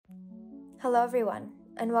Hello, everyone,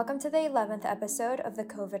 and welcome to the 11th episode of the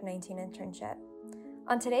COVID-19 Internship.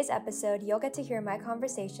 On today's episode, you'll get to hear my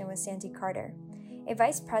conversation with Sandy Carter, a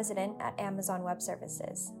vice president at Amazon Web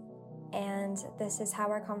Services. And this is how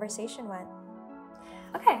our conversation went.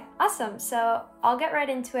 Okay, awesome. So I'll get right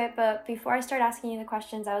into it, but before I start asking you the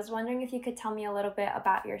questions, I was wondering if you could tell me a little bit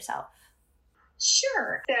about yourself.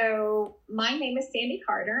 Sure. So my name is Sandy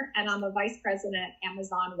Carter, and I'm a vice president at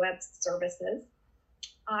Amazon Web Services.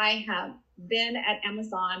 I have been at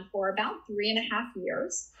Amazon for about 3.5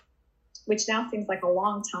 years, which now seems like a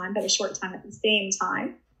long time, but a short time at the same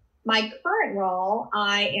time. My current role,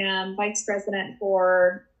 I am vice president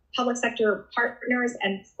for public sector partners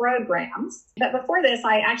and programs. But before this,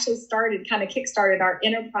 I actually kickstarted our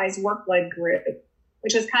enterprise workload group,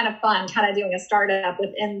 which was kind of fun, kind of doing a startup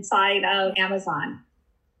inside of Amazon.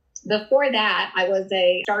 Before that, I was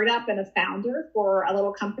a startup and a founder for a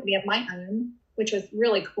little company of my own, which was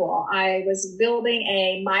really cool. I was building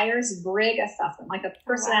a Myers-Briggs assessment, like a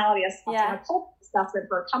personality assessment, a culture assessment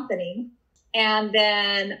for a company, and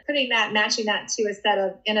then matching that to a set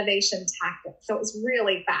of innovation tactics. So it was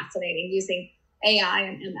really fascinating using AI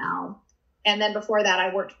and ML. And then before that,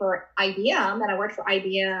 I worked for IBM, and I worked for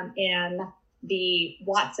IBM in the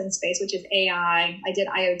Watson space, which is AI. I did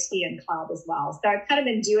IoT and cloud as well. So I've kind of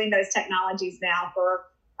been doing those technologies now for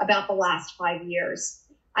about the last 5 years.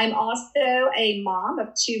 I'm also a mom of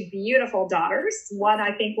 2 beautiful daughters. One,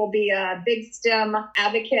 I think, will be a big STEM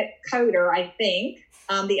advocate coder, I think.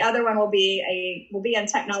 The other one will be in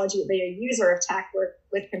technology, will be a user of tech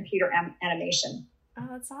with computer animation. Oh,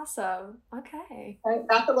 that's awesome. Okay. So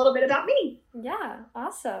that's a little bit about me. Yeah,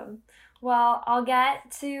 awesome. Well, I'll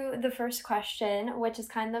get to the first question, which is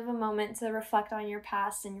kind of a moment to reflect on your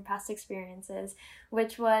past and your past experiences,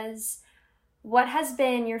 which was, what has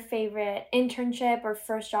been your favorite internship or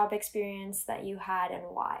first job experience that you had, and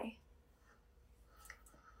why?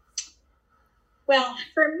 Well,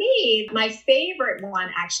 for me, my favorite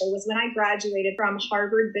one actually was when I graduated from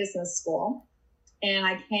Harvard Business School, and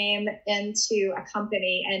I came into a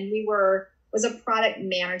company, and was a product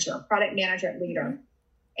management leader.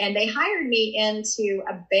 And they hired me into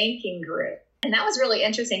a banking group. And that was really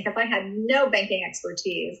interesting because I had no banking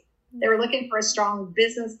expertise. They were looking for a strong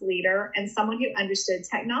business leader and someone who understood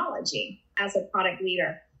technology as a product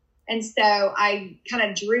leader. And so I kind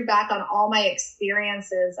of drew back on all my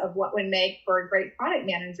experiences of what would make for a great product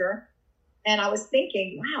manager. And I was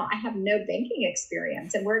thinking, wow, I have no banking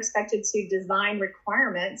experience. And we're expected to design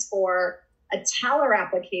requirements for a teller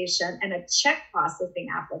application and a check processing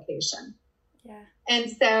application. Yeah.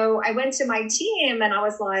 And so I went to my team and I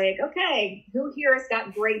was like, okay, who here has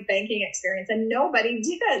got great banking experience? And nobody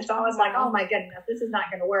did. So I was like, oh my goodness, this is not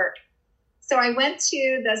going to work. So I went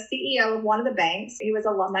to the CEO of one of the banks. He was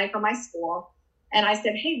alumni from my school. And I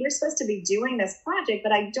said, hey, we're supposed to be doing this project,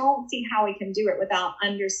 but I don't see how we can do it without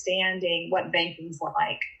understanding what banking's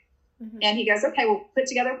like. Mm-hmm. And he goes, okay, we'll put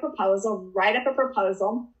together a proposal, write up a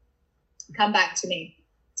proposal, come back to me.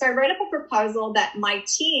 So I wrote up a proposal that my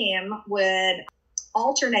team would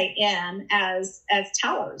alternate in as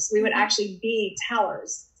tellers. We would actually be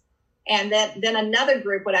tellers. And then another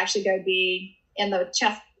group would actually go be in the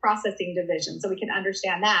check processing division so we can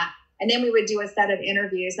understand that. And then we would do a set of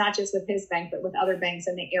interviews, not just with his bank, but with other banks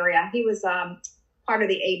in the area. He was part of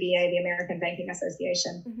the ABA, the American Banking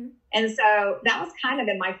Association. Mm-hmm. And so that was kind of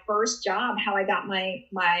in my first job, how I got my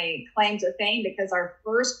claim to fame, because our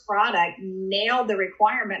first product nailed the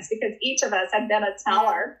requirements because each of us had been a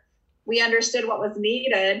teller. We understood what was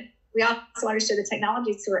needed. We also understood the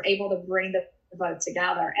technologies to were able to bring the both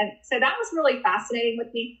together. And so that was really fascinating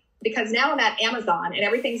with me because now I'm at Amazon and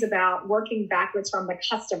everything's about working backwards from the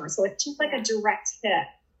customer. So it's just like a direct hit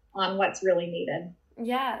on what's really needed.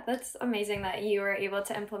 Yeah, that's amazing that you were able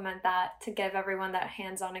to implement that to give everyone that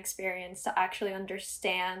hands-on experience to actually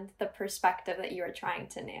understand the perspective that you were trying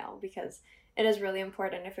to nail, because it is really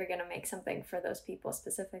important if you're going to make something for those people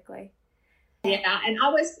specifically. Yeah, and I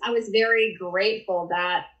was very grateful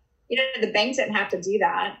that, the banks didn't have to do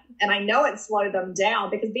that. And I know it slowed them down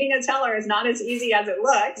because being a teller is not as easy as it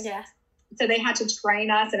looks. Yeah. So they had to train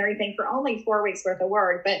us and everything for only 4 weeks worth of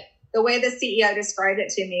work. But the way the CEO described it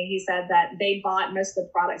to me, he said that they bought most of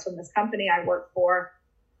the products from this company I worked for,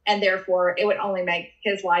 and therefore it would only make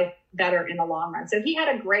his life better in the long run. So he had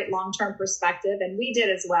a great long-term perspective, and we did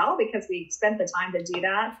as well because we spent the time to do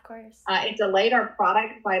that. Of course. It delayed our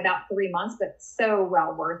product by about 3 months, but so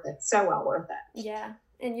well worth it. So well worth it. Yeah.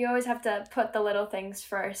 And you always have to put the little things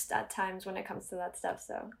first at times when it comes to that stuff.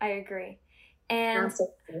 So I agree. And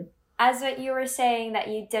absolutely. as what you were saying that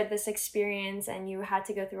you did this experience and you had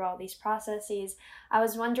to go through all these processes, I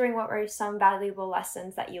was wondering what were some valuable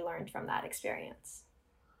lessons that you learned from that experience?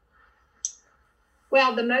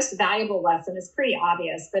 Well, the most valuable lesson is pretty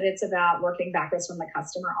obvious, but it's about working backwards from the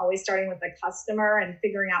customer, always starting with the customer and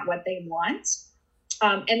figuring out what they want.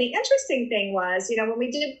 And the interesting thing was, when we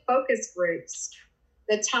did focus groups,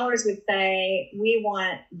 the tellers would say, we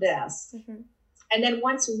want this. Mm-hmm. And then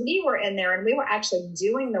once we were in there and we were actually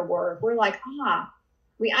doing the work, we're like,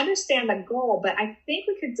 we understand the goal, but I think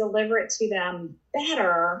we could deliver it to them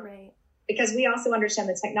better. Right. Because we also understand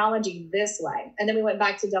the technology this way. And then we went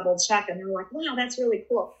back to double check and they were like, wow, that's really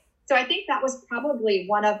cool. So I think that was probably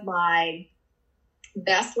one of my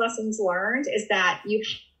best lessons learned, is that you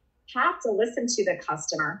have to listen to the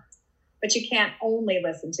customer, but you can't only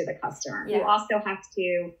listen to the customer. Yeah. You also have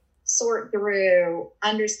to sort through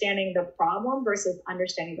understanding the problem versus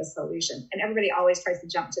understanding the solution. And everybody always tries to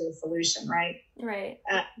jump to the solution, right? Right.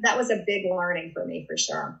 That was a big learning for me, for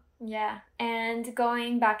sure. Yeah. And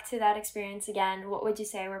going back to that experience again, what would you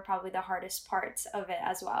say were probably the hardest parts of it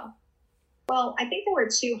as well? Well, I think there were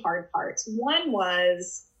two hard parts. One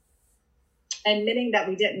was admitting that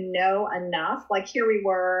we didn't know enough. Like here we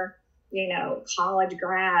were, college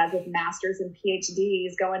grads with masters and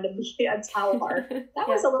PhDs going to be a teller. That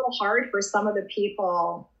was a little hard for some of the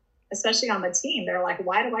people, especially on the team. They're like,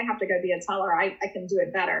 why do I have to go be a teller? I can do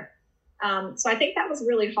it better. So I think that was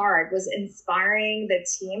really hard, was inspiring the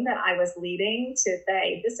team that I was leading to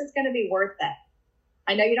say, this is going to be worth it.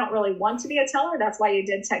 I know you don't really want to be a teller. That's why you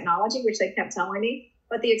did technology, which they kept telling me,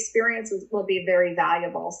 but the experience will be very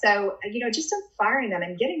valuable. So, just inspiring them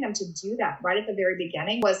and getting them to do that right at the very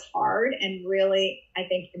beginning was hard and really, I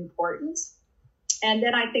think, important. And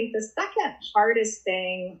then I think the second hardest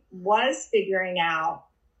thing was figuring out,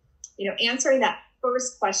 answering that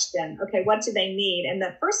first question. Okay, what do they need? And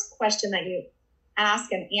the first question that you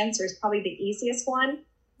ask and answer is probably the easiest one.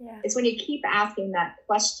 Yeah. It's when you keep asking that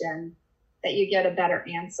question that you get a better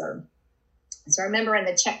answer. So I remember in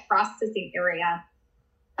the check processing area,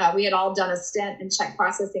 we had all done a stint in check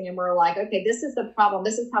processing and we're like, okay, this is the problem.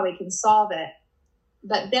 This is how we can solve it.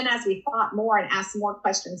 But then as we thought more and asked more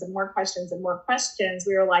questions and more questions and more questions,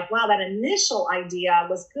 we were like, wow, that initial idea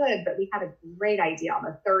was good, but we had a great idea on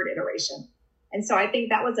the third iteration. And so I think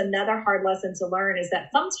that was another hard lesson to learn, is that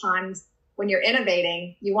sometimes when you're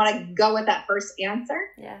innovating, you want to go with that first answer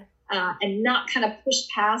and not kind of push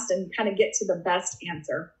past and kind of get to the best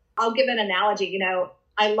answer. I'll give an analogy.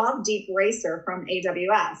 I love Deep Racer from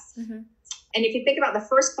AWS. Mm-hmm. And if you think about the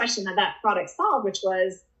first question that product solved, which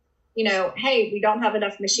was, hey, we don't have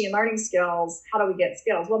enough machine learning skills. How do we get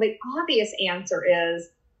skills? Well, the obvious answer is,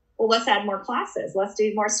 well, let's add more classes. Let's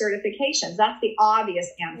do more certifications. That's the obvious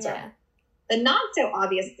answer. Yeah. The not so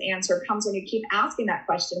obvious answer comes when you keep asking that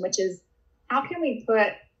question, which is, how can we put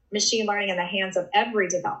machine learning in the hands of every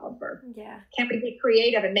developer? Yeah. Can we be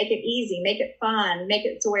creative and make it easy, make it fun, make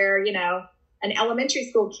it to where, an elementary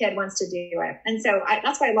school kid wants to do it? And so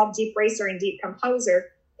that's why I love Deep Racer and Deep Composer.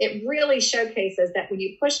 It really showcases that when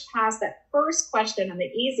you push past that first question and the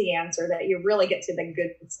easy answer, that you really get to the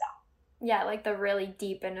good stuff. Yeah, like the really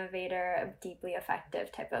deep innovator, deeply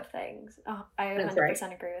effective type of things. Oh, I 100%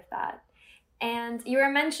 right. agree with that. And you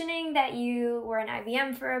were mentioning that you were in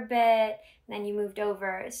IBM for a bit, and then you moved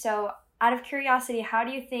over. So out of curiosity, how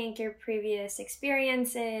do you think your previous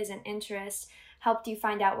experiences and interests helped you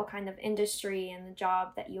find out what kind of industry and the job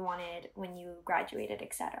that you wanted when you graduated,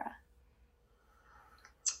 etc.?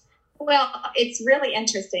 Well, it's really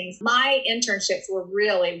interesting. My internships were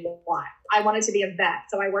really what I wanted to be a vet.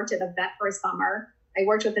 So I worked at a vet for a summer. I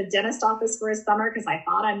worked with a dentist office for a summer because I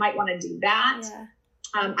thought I might want to do that. Yeah.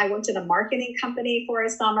 I worked at a marketing company for a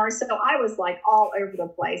summer. So I was like all over the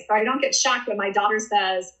place. So I don't get shocked when my daughter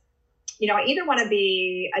says, I either want to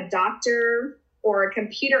be a doctor or a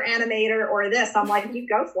computer animator or this. I'm like, you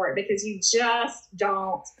go for it, because you just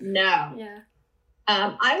don't know. Yeah.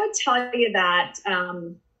 I would tell you that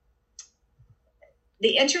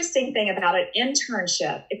the interesting thing about an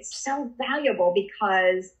internship, it's so valuable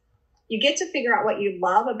because you get to figure out what you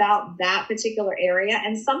love about that particular area.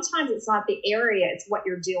 And sometimes it's not the area, it's what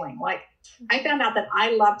you're doing. Like I found out that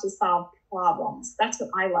I love to solve problems. That's what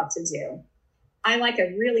I love to do. I like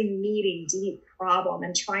a really meaty, deep problem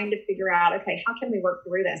and trying to figure out, okay, how can we work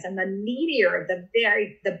through this? And the meatier, the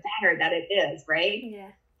better that it is, right? Yeah.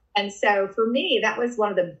 And so for me, that was one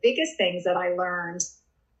of the biggest things that I learned,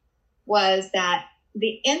 was that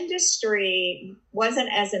the industry wasn't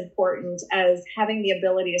as important as having the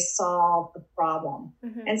ability to solve a problem.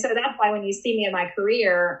 Mm-hmm. And so that's why when you see me in my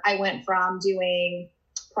career, I went from doing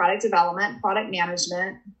product development, product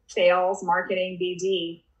management, sales, marketing,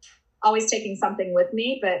 BD, always taking something with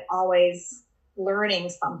me, but always learning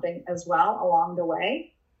something as well along the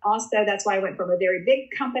way. Also, that's why I went from a very big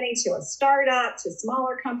company to a startup, to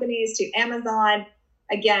smaller companies, to Amazon.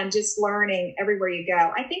 Again, just learning everywhere you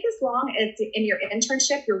go. I think as long as in your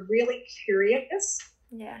internship, you're really curious,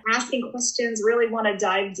 asking questions, really want to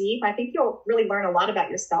dive deep, I think you'll really learn a lot about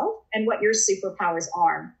yourself and what your superpowers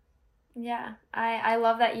are. Yeah, I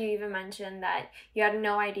love that you even mentioned that you had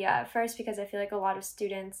no idea at first, because I feel like a lot of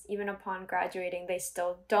students, even upon graduating, they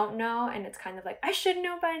still don't know. And it's kind of like, I should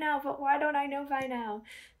know by now, but why don't I know by now?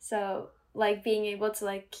 So like being able to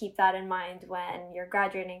like keep that in mind when you're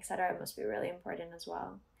graduating, etc., must be really important as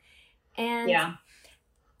well. And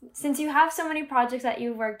since you have so many projects that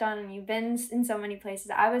you've worked on and you've been in so many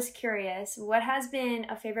places, I was curious, what has been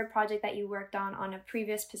a favorite project that you worked on a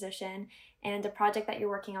previous position, and a project that you're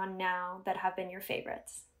working on now that have been your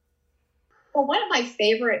favorites? Well, one of my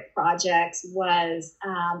favorite projects was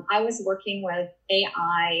I was working with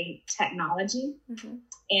AI technology,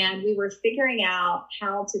 and we were figuring out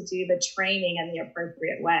how to do the training in the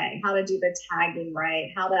appropriate way, how to do the tagging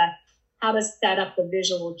right, how to set up the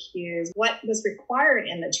visual cues, what was required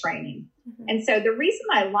in the training. And so the reason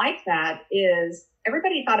I like that is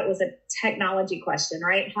everybody thought it was a technology question,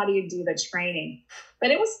 right? How do you do the training?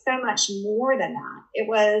 But it was so much more than that. It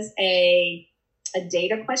was a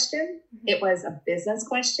data question. It was a business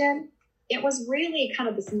question. It was really kind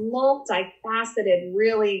of this multifaceted,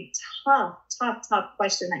 really tough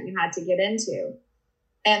question that you had to get into.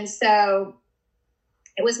 And so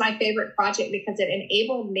it was my favorite project because it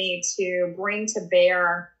enabled me to bring to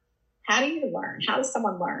bear, how do you learn? How does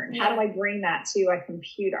someone learn? How do I bring that to a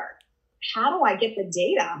computer? How do I get the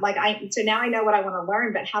data? So now I know what I want to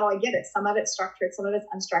learn, but how do I get it? Some of it's structured, some of it's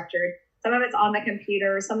unstructured, some of it's on the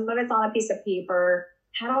computer, some of it's on a piece of paper.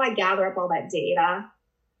 How do I gather up all that data?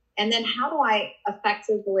 And then how do I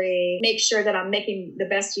effectively make sure that I'm making the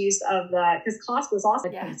best use of because cost was also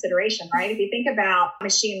a consideration, right? If you think about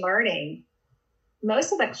machine learning,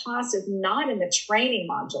 most of the cost is not in the training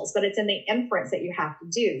modules, but it's in the inference that you have to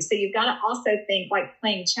do. So you've got to also think like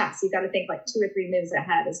playing chess. You've got to think like 2 or 3 moves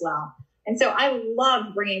ahead as well. And so I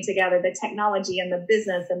love bringing together the technology and the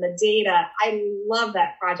business and the data. I love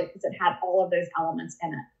that project because it had all of those elements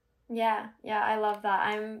in it. Yeah, I love that.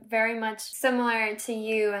 I'm very much similar to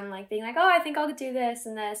you and like being like, oh, I think I'll do this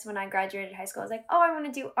and this. When I graduated high school, I was like, oh, I want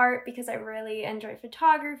to do art because I really enjoy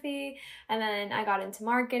photography. And then I got into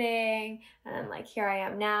marketing, and then like here I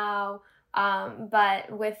am now.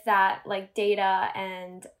 But with that like data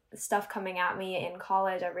and stuff coming at me in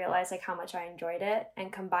college, I realized like how much I enjoyed it,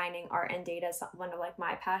 and combining art and data is one of like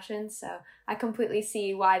my passions. So I completely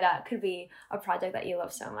see why that could be a project that you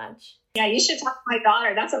love so much. Yeah, you should talk to my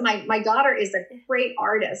daughter. That's what my daughter is a great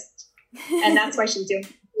artist, and that's why she's doing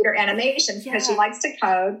computer animation, because she likes to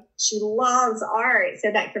code. She loves art.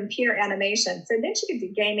 So that computer animation. So then she could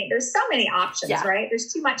do gaming. There's so many options, right?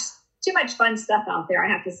 There's too much fun stuff out there, I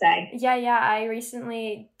have to say. Yeah. I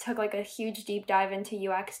recently took like a huge deep dive into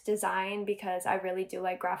UX design because I really do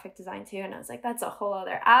like graphic design too. And I was like, that's a whole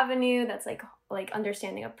other avenue. That's like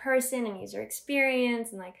understanding a person and user experience.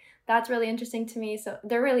 And like, that's really interesting to me. So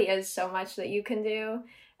there really is so much that you can do.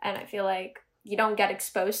 And I feel like you don't get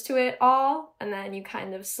exposed to it all, and then you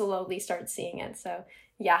kind of slowly start seeing it. So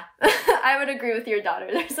yeah, I would agree with your daughter.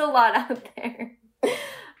 There's a lot out there.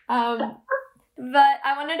 But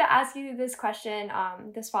I wanted to ask you this question,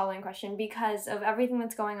 this following question, because of everything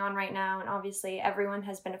that's going on right now, and obviously everyone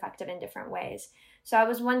has been affected in different ways. So I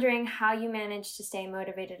was wondering how you managed to stay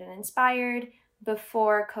motivated and inspired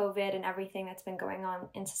before COVID and everything that's been going on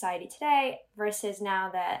in society today versus now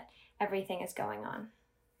that everything is going on.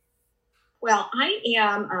 Well, I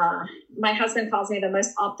am, my husband calls me the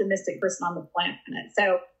most optimistic person on the planet.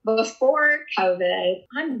 So before COVID,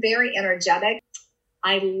 I'm very energetic.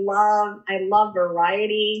 I love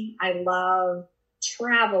variety. I love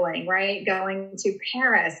traveling, right? Going to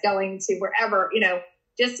Paris, going to wherever,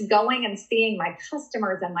 just going and seeing my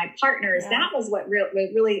customers and my partners. That was what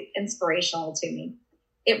really inspirational to me.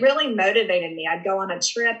 It really motivated me. I'd go on a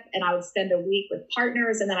trip and I would spend a week with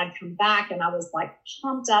partners, and then I'd come back and I was like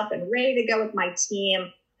pumped up and ready to go with my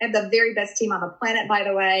team. I have the very best team on the planet, by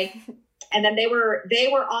the way. And then they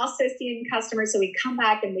were also seeing customers. So we'd come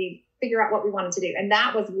back and we'd figure out what we wanted to do. And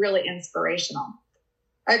that was really inspirational.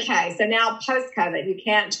 Okay, so now post-COVID, you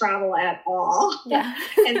can't travel at all. Yeah.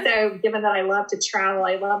 And so given that I love to travel,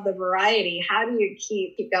 I love the variety, how do you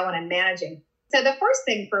keep going and managing? So the first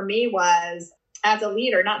thing for me was, as a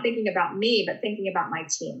leader, not thinking about me, but thinking about my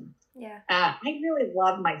team. Yeah. I really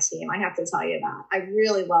love my team. I have to tell you that. I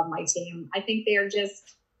really love my team. I think they are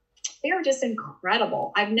just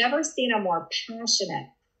incredible. I've never seen a more passionate,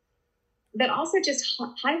 but also just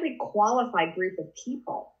highly qualified group of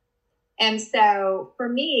people. And so for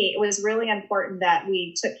me, it was really important that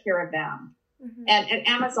we took care of them. Mm-hmm. And at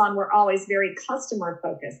Amazon, we're always very customer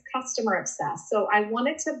focused, customer obsessed. So I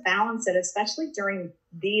wanted to balance it, especially during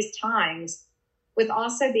these times, with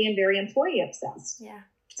also being very employee obsessed. Yeah.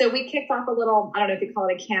 So we kicked off a little, I don't know if you call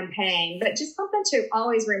it a campaign, but just something to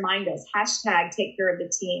always remind us, hashtag take care of the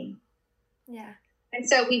team. Yeah. And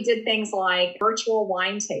so we did things like virtual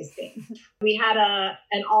wine tasting. We had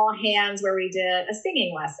an all hands where we did a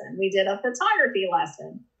singing lesson. We did a photography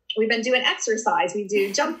lesson. We've been doing exercise. We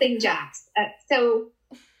do jumping jacks.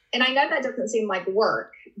 And I know that doesn't seem like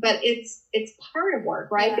work, but it's part of work,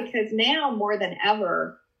 right? Yeah. Because now more than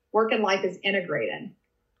ever, work and life is integrated.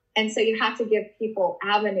 And so you have to give people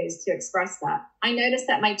avenues to express that. I noticed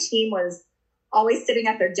that my team was always sitting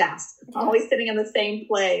at their desk, always sitting in the same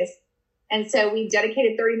place. And so we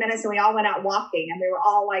dedicated 30 minutes and we all went out walking and we were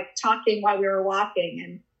all like talking while we were walking.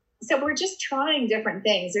 And so we're just trying different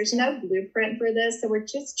things. There's no blueprint for this. So we're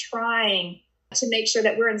just trying to make sure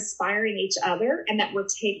that we're inspiring each other and that we're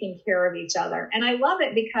taking care of each other. And I love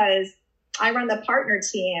it because I run the partner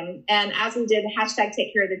team. And as we did hashtag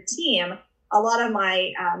take care of the team, a lot of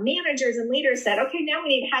my managers and leaders said, okay, now we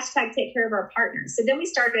need hashtag take care of our partners. So then we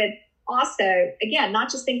started also, again,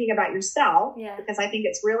 not just thinking about yourself, because I think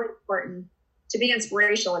it's really important to be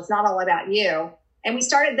inspirational. It's not all about you. And we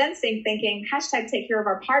started then thinking, hashtag take care of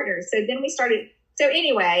our partners. So then we started. So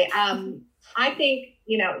anyway, I think,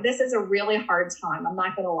 this is a really hard time. I'm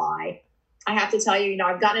not going to lie. I have to tell you,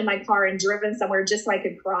 I've gotten in my car and driven somewhere just so I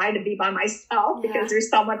could cry to be by myself because there's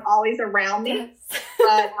someone always around me.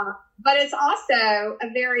 Yes. But it's also a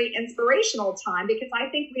very inspirational time because I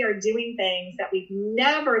think we are doing things that we've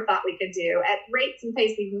never thought we could do at rates and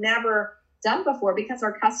pace we've never done before because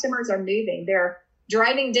our customers are moving. They're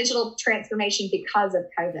driving digital transformation because of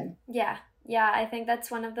COVID. Yeah. Yeah, I think that's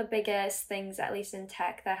one of the biggest things, at least in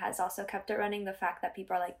tech, that has also kept it running. The fact that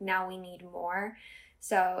people are like, now we need more.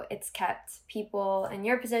 So it's kept people in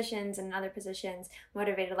your positions and other positions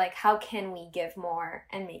motivated, like, how can we give more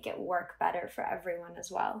and make it work better for everyone as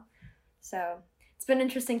well? So it's been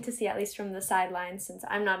interesting to see, at least from the sidelines, since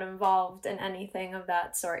I'm not involved in anything of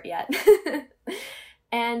that sort yet.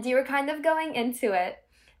 And you were kind of going into it,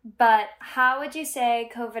 but how would you say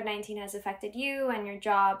COVID-19 has affected you and your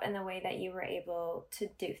job and the way that you were able to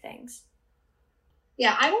do things?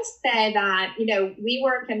 Yeah, I will say that, we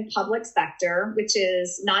work in public sector, which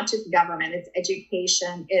is not just government, it's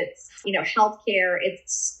education, it's, healthcare,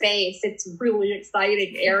 it's space, it's really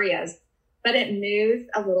exciting areas, but it moves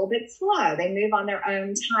a little bit slow. They move on their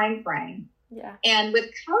own time frame. Yeah. And with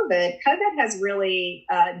COVID has really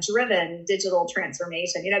driven digital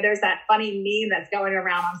transformation. There's that funny meme that's going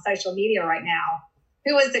around on social media right now.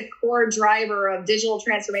 Who was the core driver of digital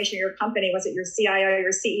transformation in your company? Was it your CIO,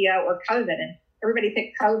 your CEO, or COVID? And everybody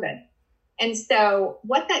picked COVID. And so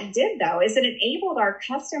what that did, though, is it enabled our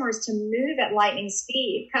customers to move at lightning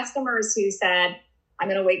speed. Customers who said, I'm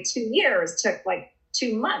going to wait 2 years, took like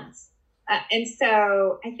 2 months. And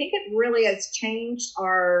so I think it really has changed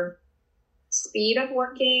our speed of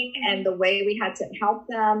working and the way we had to help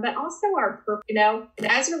them, but also our,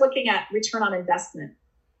 as you're looking at return on investment,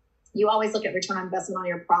 you always look at return on investment on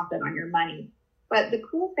your profit, on your money. But the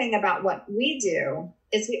cool thing about what we do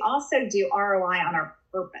is we also do ROI on our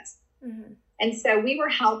purpose. Mm-hmm. And so we were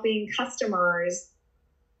helping customers,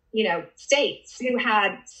 states who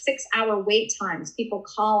had 6-hour wait times, people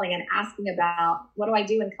calling and asking about, what do I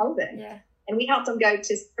do in COVID? Yeah. And we helped them go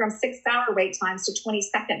from 6-hour wait times to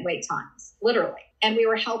 20-second wait times, literally. And we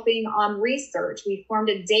were helping on research. We formed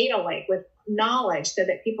a data lake with knowledge so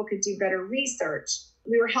that people could do better research.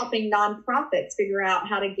 We were helping nonprofits figure out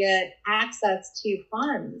how to get access to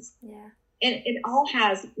funds. Yeah. And it all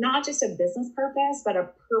has not just a business purpose, but a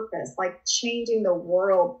purpose, like changing the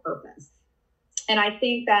world purpose. And I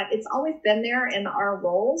think that it's always been there in our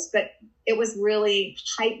roles, but it was really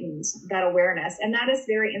heightened, that awareness. And that is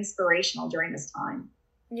very inspirational during this time.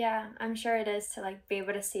 Yeah, I'm sure it is to be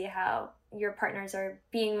able to see how your partners are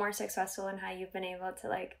being more successful and how you've been able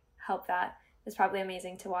to help that is probably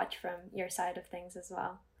amazing to watch from your side of things as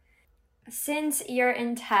well. Since you're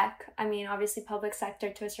in tech, obviously public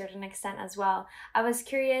sector to a certain extent as well, I was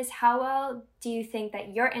curious, how well do you think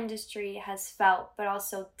that your industry has felt, but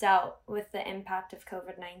also dealt with the impact of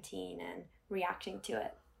COVID-19 and reacting to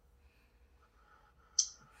it?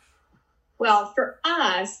 Well, for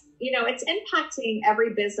us, it's impacting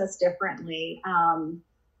every business differently.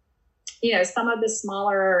 Some of the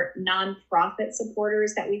smaller nonprofit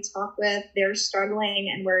supporters that we talk with, they're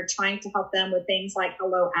struggling, and we're trying to help them with things like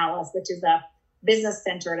Hello Alice, which is a business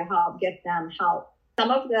center to help get them help.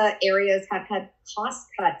 some of the areas have had cost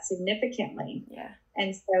cuts significantly. Yeah.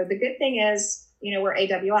 And so the good thing is, we're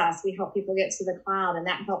AWS. We help people get to the cloud, and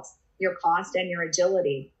that helps your cost and your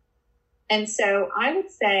agility. And so I would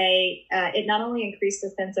say it not only increased the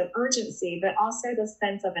sense of urgency, but also the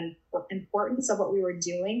sense of importance of what we were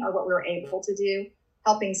doing or what we were able to do,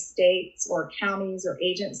 helping states or counties or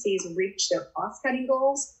agencies reach their cost-cutting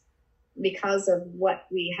goals because of what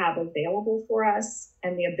we have available for us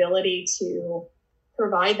and the ability to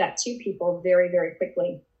provide that to people very, very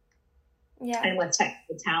quickly. Yeah. And with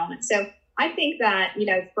technical talent. So I think that,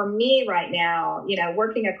 for me right now,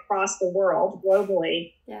 working across the world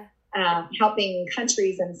globally, yeah. Helping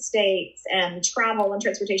countries and states and travel and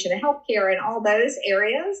transportation and healthcare and all those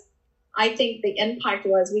areas, I think the impact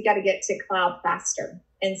was we got to get to cloud faster.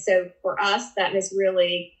 And so for us, that has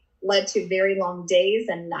really led to very long days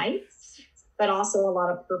and nights, but also a lot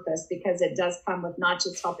of purpose because it does come with not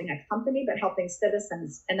just helping a company, but helping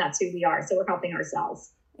citizens. And that's who we are. So we're helping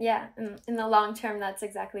ourselves. Yeah. In the long term, that's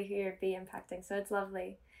exactly who you'd be impacting. So it's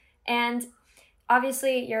lovely. And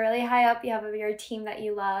obviously, you're really high up. You have your team that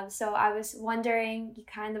you love. So I was wondering, you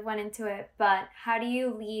kind of went into it, but how do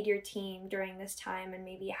you lead your team during this time? And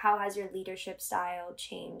maybe how has your leadership style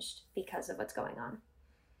changed because of what's going on?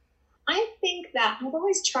 I think that I've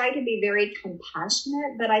always tried to be very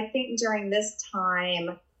compassionate, but I think during this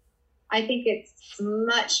time, I think it's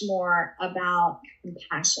much more about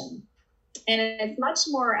compassion. And it's much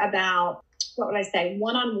more about, what would I say,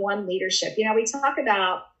 one-on-one leadership. We talk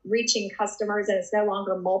about reaching customers and it's no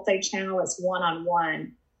longer multi-channel, it's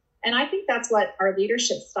one-on-one. And I think that's what our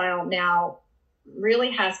leadership style now really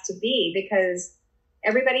has to be because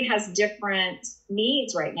everybody has different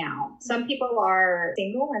needs right now. Some people are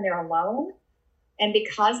single and they're alone. And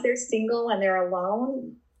because they're single and they're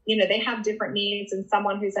alone, they have different needs than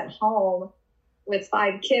someone who's at home with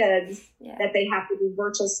 5 kids that they have to do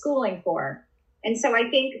virtual schooling for. And so I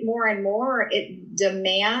think more and more it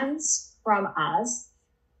demands from us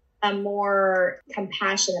a more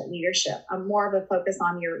compassionate leadership, a more of a focus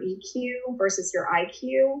on your EQ versus your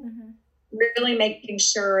IQ, really making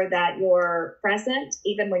sure that you're present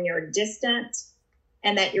even when you're distant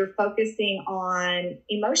and that you're focusing on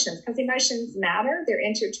emotions because emotions matter. They're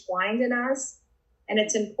intertwined in us. And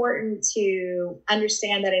it's important to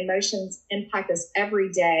understand that emotions impact us every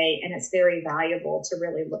day. And it's very valuable to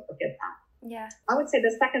really look at that. Yeah. I would say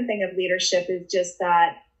the second thing of leadership is just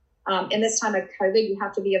that in this time of COVID, you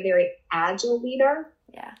have to be a very agile leader.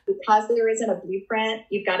 Yeah. Because there isn't a blueprint,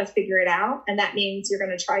 you've got to figure it out. And that means you're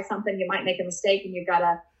going to try something, you might make a mistake, and you've got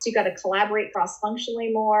to collaborate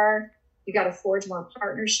cross-functionally more. You've got to forge more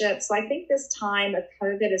partnerships. So I think this time of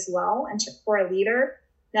COVID as well, and for a leader,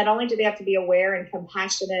 not only do they have to be aware and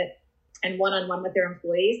compassionate and one-on-one with their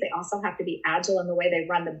employees, they also have to be agile in the way they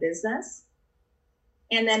run the business.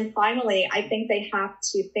 And then finally, I think they have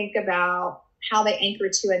to think about how they anchor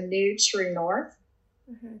to a new true north.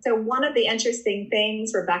 So one of the interesting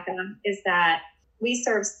things, Rebecca, is that we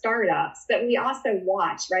serve startups, but we also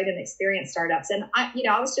watch, right, and experience startups. And it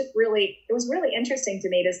was really interesting to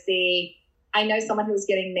me to see, I know someone who was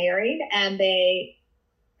getting married and they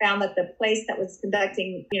found that the place that was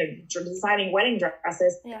conducting, designing wedding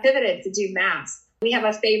dresses pivoted to do masks. We have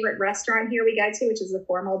a favorite restaurant here we go to, which is a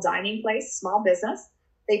formal dining place, small business.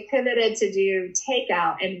 They pivoted to do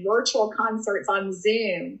takeout and virtual concerts on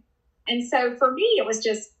Zoom. And so for me, it was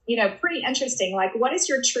just, pretty interesting. Like, what is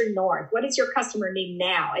your true north? What does your customer need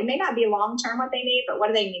now? It may not be long-term what they need, but what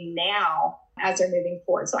do they need now as they're moving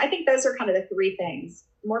forward? So I think those are kind of the 3 things: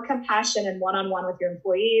 more compassion and one-on-one with your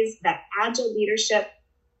employees, that agile leadership.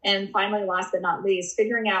 And finally, last but not least,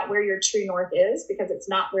 figuring out where your true north is, because it's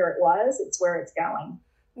not where it was, it's where it's going.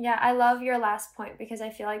 Yeah, I love your last point because I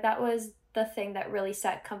feel like that was the thing that really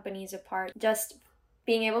set companies apart. Just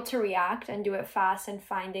being able to react and do it fast and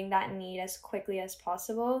finding that need as quickly as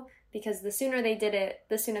possible, because the sooner they did it,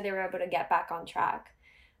 the sooner they were able to get back on track.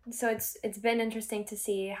 So it's been interesting to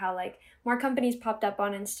see how more companies popped up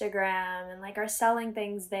on Instagram and are selling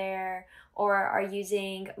things there, or are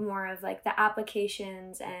using more of the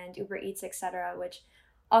applications and Uber Eats, etc., which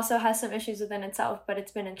also has some issues within itself, but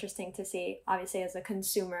it's been interesting to see, obviously, as a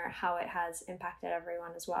consumer, how it has impacted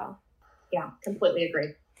everyone as well. Yeah, completely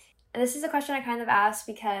agree. And this is a question I kind of asked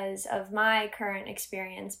because of my current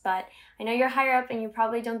experience, but I know you're higher up and you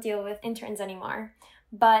probably don't deal with interns anymore.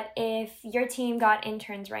 But if your team got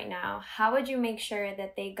interns right now, how would you make sure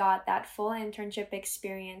that they got that full internship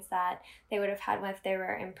experience that they would have had if they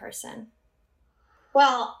were in person?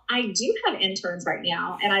 Well, I do have interns right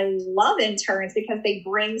now, and I love interns because they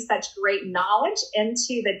bring such great knowledge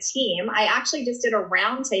into the team. I actually just did a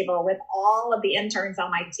roundtable with all of the interns on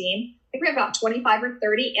my team. I think we have about 25 or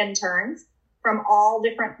 30 interns from all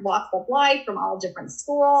different walks of life, from all different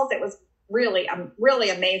schools. It was really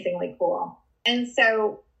amazingly cool. And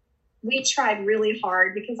so we tried really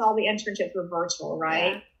hard because all the internships were virtual,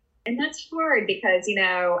 right? Yeah. And that's hard because,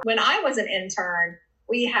 when I was an intern,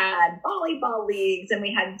 we had volleyball leagues and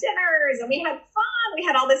we had dinners and we had fun. We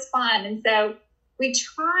had all this fun. And so we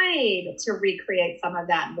tried to recreate some of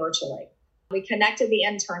that virtually. We connected the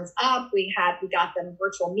interns up. We got them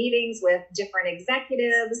virtual meetings with different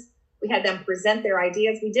executives. We had them present their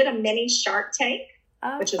ideas. We did a mini Shark Tank,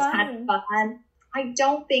 which was kind of fun. I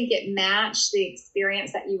don't think it matched the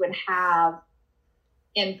experience that you would have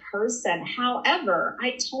in person. However,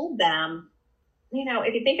 I told them,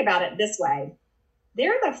 if you think about it this way,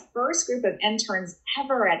 they're the first group of interns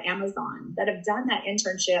ever at Amazon that have done that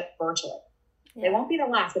internship virtually. Yeah. They won't be the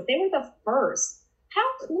last, but they were the first.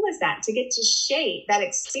 How cool is that to get to shape that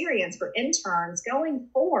experience for interns going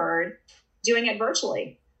forward, doing it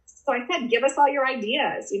virtually? So I said, give us all your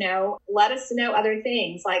ideas, let us know other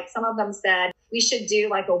things. Like some of them said, we should do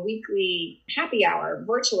like a weekly happy hour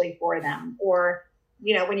virtually for them. Or,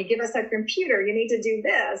 when you give us a computer, you need to do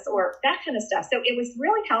this or that kind of stuff. So it was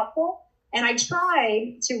really helpful. And I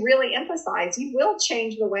tried to really emphasize, you will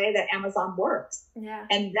change the way that Amazon works. Yeah.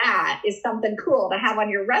 And that is something cool to have on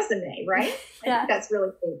your resume, right? Yeah. I think that's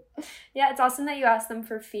really cool. Yeah, it's awesome that you asked them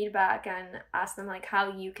for feedback and asked them like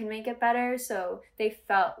how you can make it better. So they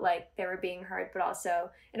felt like they were being heard, but also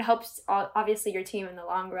it helps obviously your team in the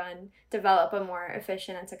long run develop a more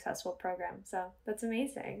efficient and successful program. So that's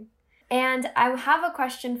amazing. And I have a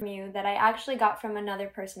question from you that I actually got from another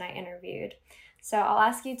person I interviewed. So I'll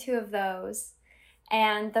ask you two of those.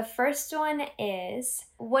 And the first one is,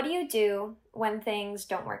 what do you do when things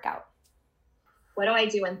don't work out? What do I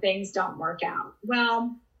do when things don't work out?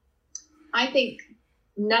 Well, I think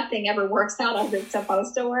nothing ever works out as it's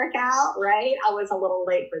supposed to work out, right? I was a little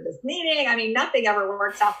late for this meeting. Nothing ever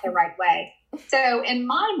works out the right way. So in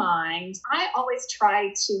my mind, I always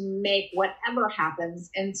try to make whatever happens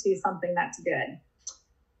into something that's good.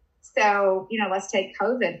 So, let's take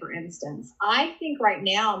COVID, for instance. I think right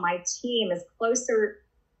now my team is closer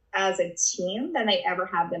as a team than they ever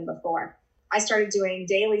have been before. I started doing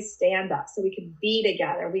daily stand-up so we could be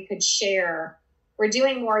together. We could share. We're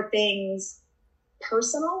doing more things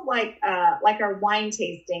personal, like our wine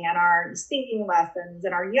tasting and our singing lessons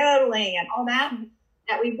and our yodeling and all that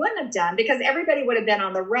we wouldn't have done because everybody would have been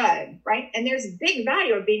on the road, right? And there's big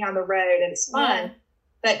value of being on the road and it's fun. Yeah.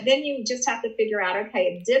 But then you just have to figure out,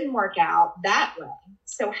 okay, it didn't work out that way.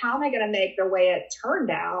 So how am I going to make the way it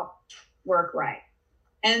turned out work right?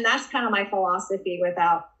 And that's kind of my philosophy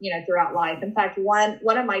throughout life. In fact, one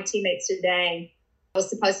of my teammates today was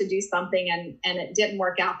supposed to do something and it didn't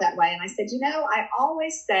work out that way. And I said, I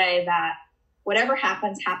always say that whatever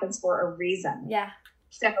happens for a reason. Yeah.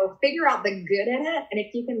 So figure out the good in it. And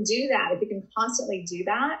if you can do that, if you can constantly do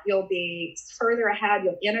that, you'll be further ahead.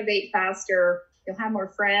 You'll innovate faster. You'll have more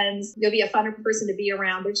friends. You'll be a funner person to be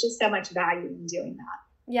around. There's just so much value in doing that.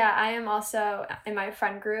 Yeah, I am also in my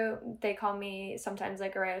friend group. They call me sometimes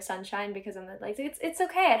like a ray of sunshine because I'm like, it's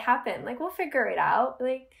okay. It happened. Like, we'll figure it out.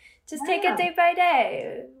 Like, just take it day by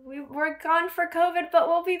day. We're gone for COVID, but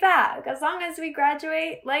we'll be back. As long as we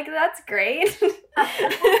graduate, like, that's great.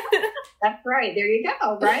 That's right. There you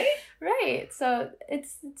go. Right? Right. So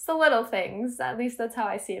it's the little things. At least that's how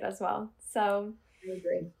I see it as well. So I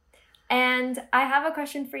agree. And I have a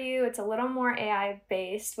question for you. It's a little more AI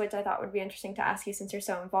based, which I thought would be interesting to ask you since you're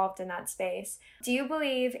so involved in that space. Do you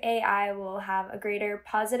believe AI will have a greater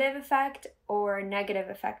positive effect or negative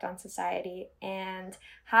effect on society? And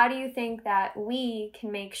how do you think that we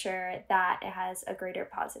can make sure that it has a greater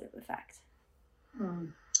positive effect?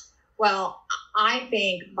 Well, I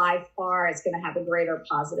think by far it's going to have a greater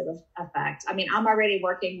positive effect. I'm already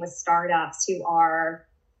working with startups who are,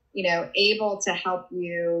 able to help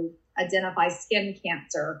you identify skin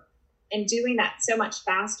cancer and doing that so much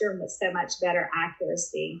faster and with so much better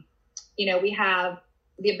accuracy. We have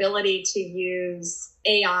the ability to use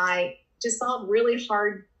AI to solve really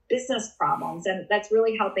hard business problems. And that's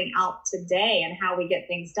really helping out today and how we get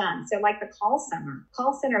things done. So like the call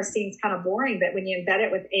center seems kind of boring, but when you embed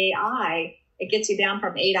it with AI, it gets you down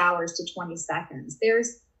from 8 hours to 20 seconds.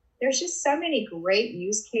 There's just so many great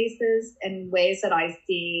use cases and ways that I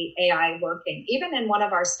see AI working, even in one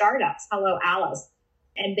of our startups, Hello Alice.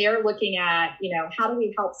 And they're looking at, how do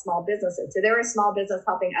we help small businesses? So they're a small business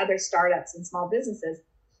helping other startups and small businesses.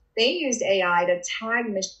 they used AI to tag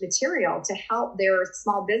material to help their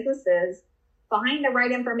small businesses find the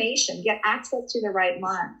right information, get access to the right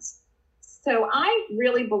ones. So I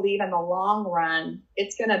really believe in the long run,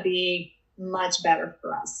 it's going to be much better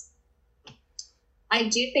for us. I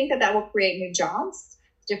do think that will create new jobs,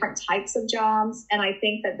 different types of jobs. And I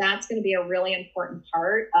think that that's going to be a really important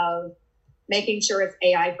part of making sure it's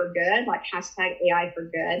AI for good, like hashtag AI for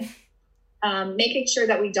good. Making sure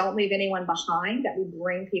that we don't leave anyone behind, that we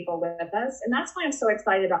bring people with us. And that's why I'm so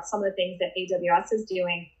excited about some of the things that AWS is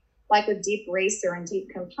doing, like with Deep Racer and Deep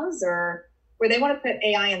Composer, where they want to put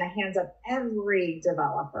AI in the hands of every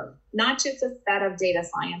developer, not just a set of data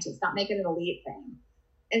scientists, not make it an elite thing.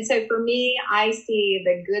 And so for me, I see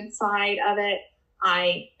the good side of it.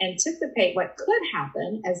 I anticipate what could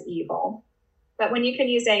happen as evil. But when you can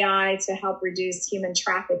use AI to help reduce human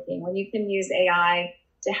trafficking, when you can use AI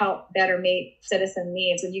to help better meet citizen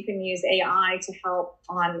needs, and you can use AI to help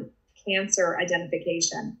on cancer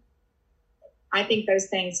identification, I think those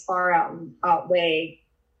things far outweigh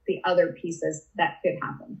the other pieces that could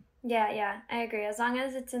happen. Yeah, I agree. As long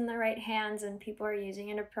as it's in the right hands and people are using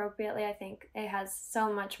it appropriately, I think it has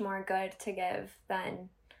so much more good to give than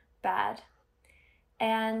bad.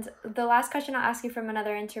 And the last question I'll ask you from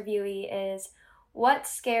another interviewee is, what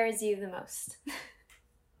scares you the most?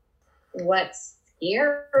 What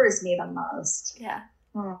scares me the most? Yeah.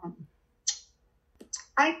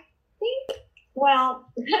 I think,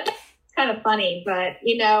 well, it's kind of funny, but,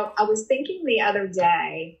 I was thinking the other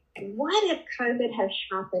day, what if COVID had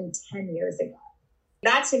happened 10 years ago?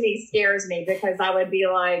 That to me scares me, because I would be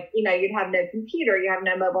like, you'd have no computer, you have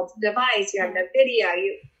no mobile device, you have no video.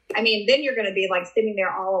 Then you're going to be like sitting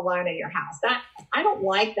there all alone in your house. I don't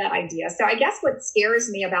like that idea. So I guess what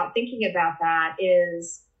scares me about thinking about that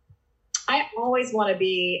is I always want to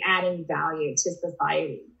be adding value to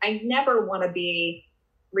society. I never want to be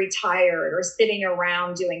retired or sitting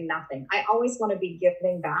around doing nothing. I always want to be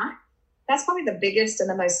giving back. That's probably the biggest and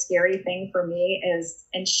the most scary thing for me, is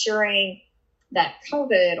ensuring that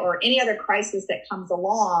COVID or any other crisis that comes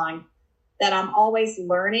along, that I'm always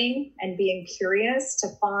learning and being curious to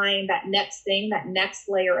find that next thing, that next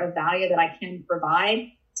layer of value that I can provide,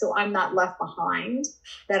 so I'm not left behind,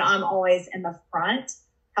 that I'm always in the front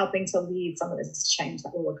helping to lead some of this change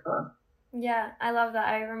that will occur. Yeah, I love that.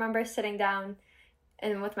 I remember sitting down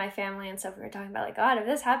and with my family and stuff, we were talking about like, God, if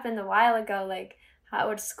this happened a while ago, like, how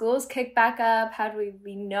would schools kick back up? How do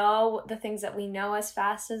we know the things that we know as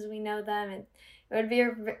fast as we know them? And it would be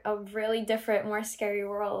a really different, more scary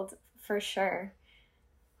world for sure.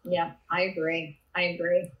 Yeah, I agree.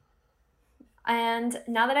 And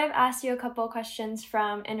now that I've asked you a couple of questions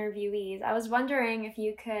from interviewees, I was wondering if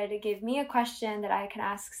you could give me a question that I can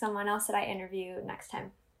ask someone else that I interview next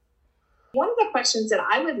time. One of the questions that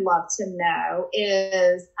I would love to know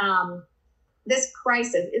is, this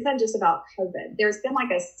crisis isn't just about COVID. There's been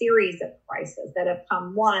like a series of crises that have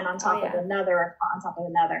come one on top of another on top of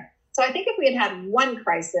another. So I think if we had one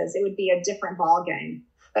crisis, it would be a different ballgame.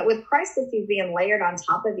 But with crises being layered on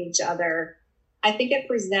top of each other, I think it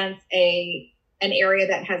presents an area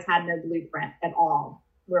that has had no blueprint at all.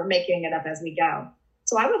 We're making it up as we go.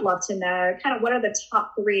 So I would love to know kind of what are the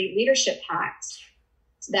top 3 leadership hacks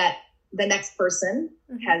that the next person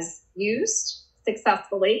has used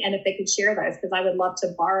successfully, and if they could share those, because I would love to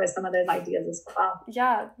borrow some of those ideas as well.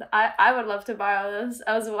 Yeah, I would love to borrow those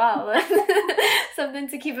as well. Something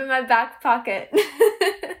to keep in my back pocket.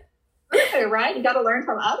 Right? You got to learn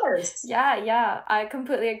from others. Yeah, I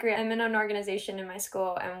completely agree. I'm in an organization in my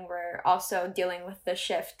school, and we're also dealing with the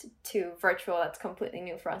shift to virtual. That's completely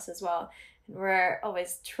new for us as well. And we're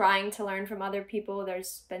always trying to learn from other people.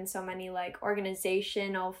 There's been so many like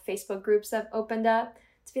organizational Facebook groups that have opened up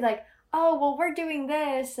to be like, oh, well, we're doing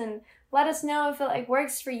this, and let us know if it like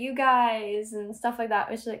works for you guys and stuff like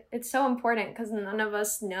that. It's like, it's so important because none of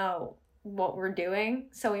us know what we're doing,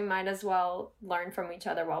 so we might as well learn from each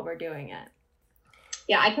other while we're doing it.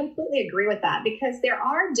 Yeah, I completely agree with that, because there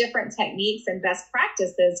are different techniques and best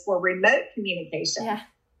practices for remote communication. Yeah.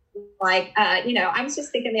 Like, I was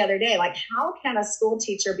just thinking the other day, like, how can a school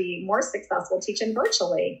teacher be more successful teaching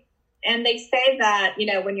virtually? And they say that,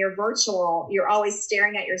 when you're virtual, you're always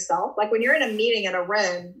staring at yourself. Like when you're in a meeting in a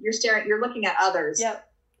room, you're looking at others. Yep.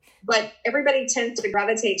 But everybody tends to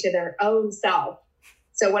gravitate to their own self.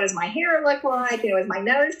 So what does my hair look like? Is my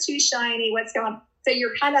nose too shiny? What's going on? So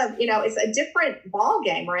you're kind of, it's a different ball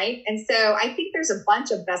game, right? And so I think there's a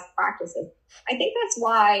bunch of best practices. I think that's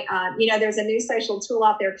why, there's a new social tool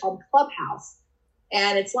out there called Clubhouse.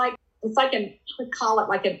 And it's like I would call it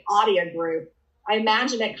like an audio group. I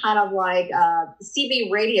imagine it kind of like a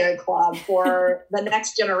CB radio club for the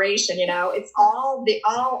next generation. It's all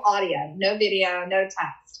audio, no video, no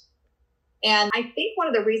text. And I think one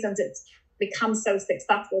of the reasons it's become so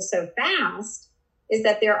successful so fast is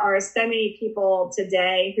that there are so many people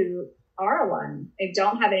today who are alone and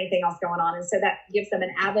don't have anything else going on. And so that gives them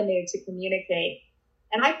an avenue to communicate.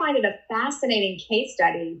 And I find it a fascinating case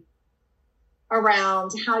study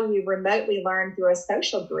around how you remotely learn through a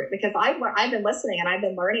social group, because I've been listening and I've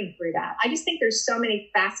been learning through that. I just think there's so many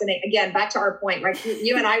fascinating, again, back to our point, right?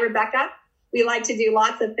 You and I, Rebecca, we like to do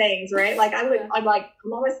lots of things, right? Like I'm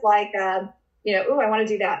almost like, I want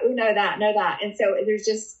to do that. Ooh, know that. And so there's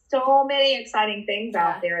just so many exciting things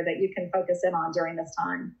out there that you can focus in on during this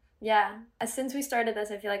time. Yeah. Since we started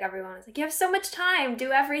this, I feel like everyone is like, you have so much time,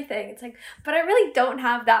 do everything. It's like, but I really don't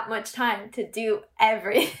have that much time to do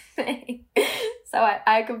everything. So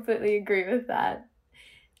I completely agree with that.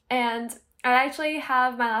 And I actually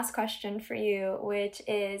have my last question for you, which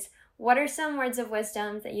is, what are some words of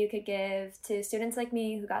wisdom that you could give to students like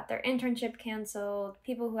me who got their internship canceled,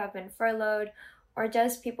 people who have been furloughed, or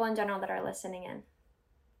just people in general that are listening in?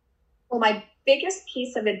 Well, my biggest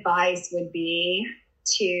piece of advice would be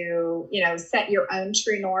to, set your own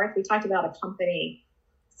true north. We talked about a company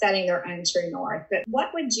setting their own true north, but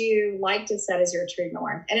what would you like to set as your true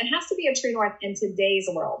north? And it has to be a true north in today's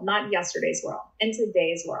world, not yesterday's world, in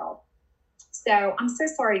today's world. So I'm so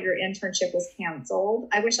sorry your internship was canceled.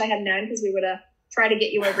 I wish I had known, because we would have tried to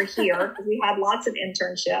get you over here, because we had lots of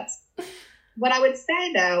internships. What I would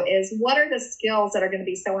say, though, is what are the skills that are going to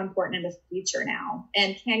be so important in the future now?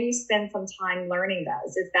 And can you spend some time learning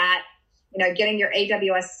those? Is that, getting your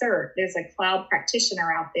AWS cert? There's a cloud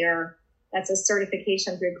practitioner out there that's a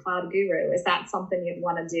certification through Cloud Guru. Is that something you'd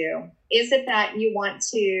want to do? Is it that you want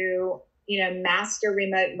to, master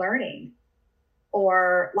remote learning?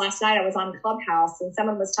 Or last night I was on Clubhouse and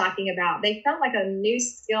someone was talking about, they felt like a new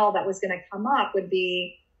skill that was going to come up would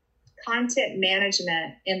be content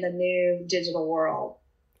management in the new digital world.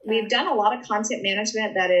 We've done a lot of content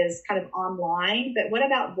management that is kind of online, but what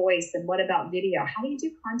about voice and what about video? How do you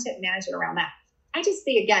do content management around that? I just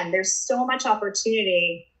see, again, there's so much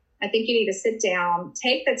opportunity. I think you need to sit down,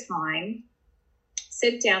 take the time,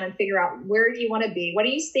 sit down and figure out where you want to be. What are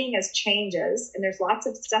you seeing as changes? And there's lots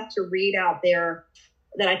of stuff to read out there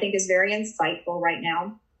that I think is very insightful right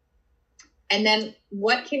now. And then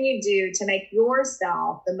what can you do to make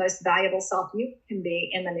yourself the most valuable self you can be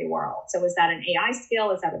in the new world? So is that an AI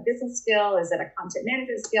skill? Is that a business skill? Is it a content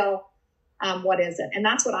management skill? What is it? And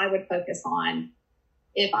that's what I would focus on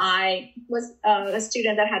if I was a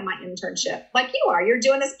student that had my internship, like you are. You're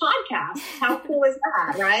doing this podcast. How cool is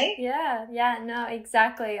that, right? Yeah, no,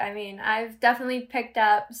 exactly. I mean, I've definitely picked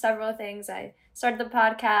up several things. I started the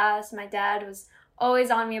podcast. My dad was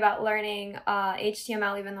always on me about learning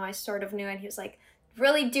HTML, even though I sort of knew it. He was like,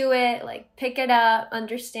 really do it, like pick it up,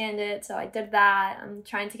 understand it. So I did that. I'm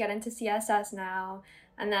trying to get into CSS now.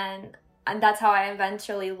 And that's how I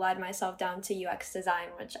eventually led myself down to UX design,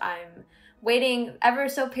 which I'm waiting ever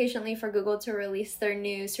so patiently for Google to release their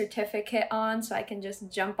new certificate on, so I can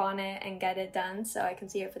just jump on it and get it done, so I can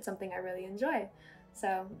see if it's something I really enjoy.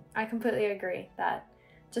 So I completely agree that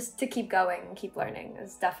just to keep going and keep learning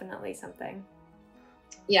is definitely something.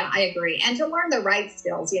 Yeah, I agree. And to learn the right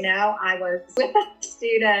skills, I was with a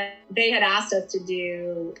student, they had asked us to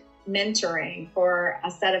do mentoring for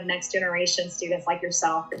a set of next generation students like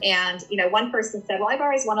yourself. And, one person said, well, I've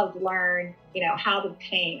always wanted to learn, how to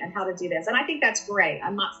paint and how to do this. And I think that's great.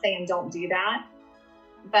 I'm not saying don't do that.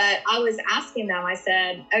 But I was asking them, I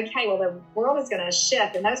said, okay, well, the world is going to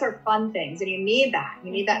shift and those are fun things. And you need that.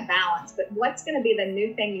 You need that balance. But what's going to be the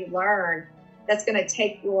new thing you learn that's going to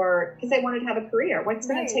take because they wanted to have a career. What's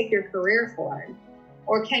going to take your career forward?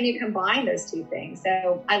 Or can you combine those two things?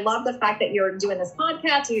 So I love the fact that you're doing this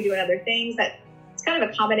podcast and you're doing other things, that it's kind of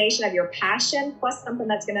a combination of your passion plus something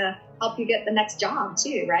that's going to help you get the next job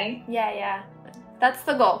too, right? Yeah. That's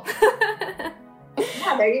the goal.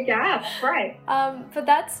 Yeah, there you go. Right. But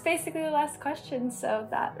that's basically the last question. So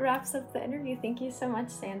that wraps up the interview. Thank you so much,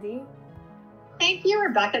 Sandy. Thank you,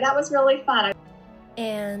 Rebecca. That was really fun.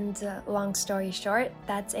 And long story short,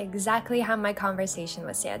 that's exactly how my conversation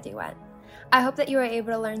with Sandy went. I hope that you were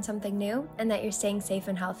able to learn something new and that you're staying safe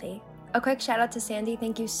and healthy. A quick shout out to Sandy.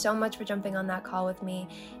 Thank you so much for jumping on that call with me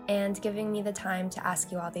and giving me the time to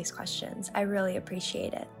ask you all these questions. I really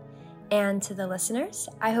appreciate it. And to the listeners,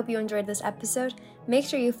 I hope you enjoyed this episode. Make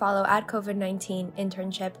sure you follow @COVID-19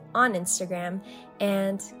 Internship on Instagram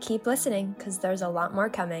and keep listening because there's a lot more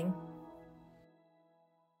coming.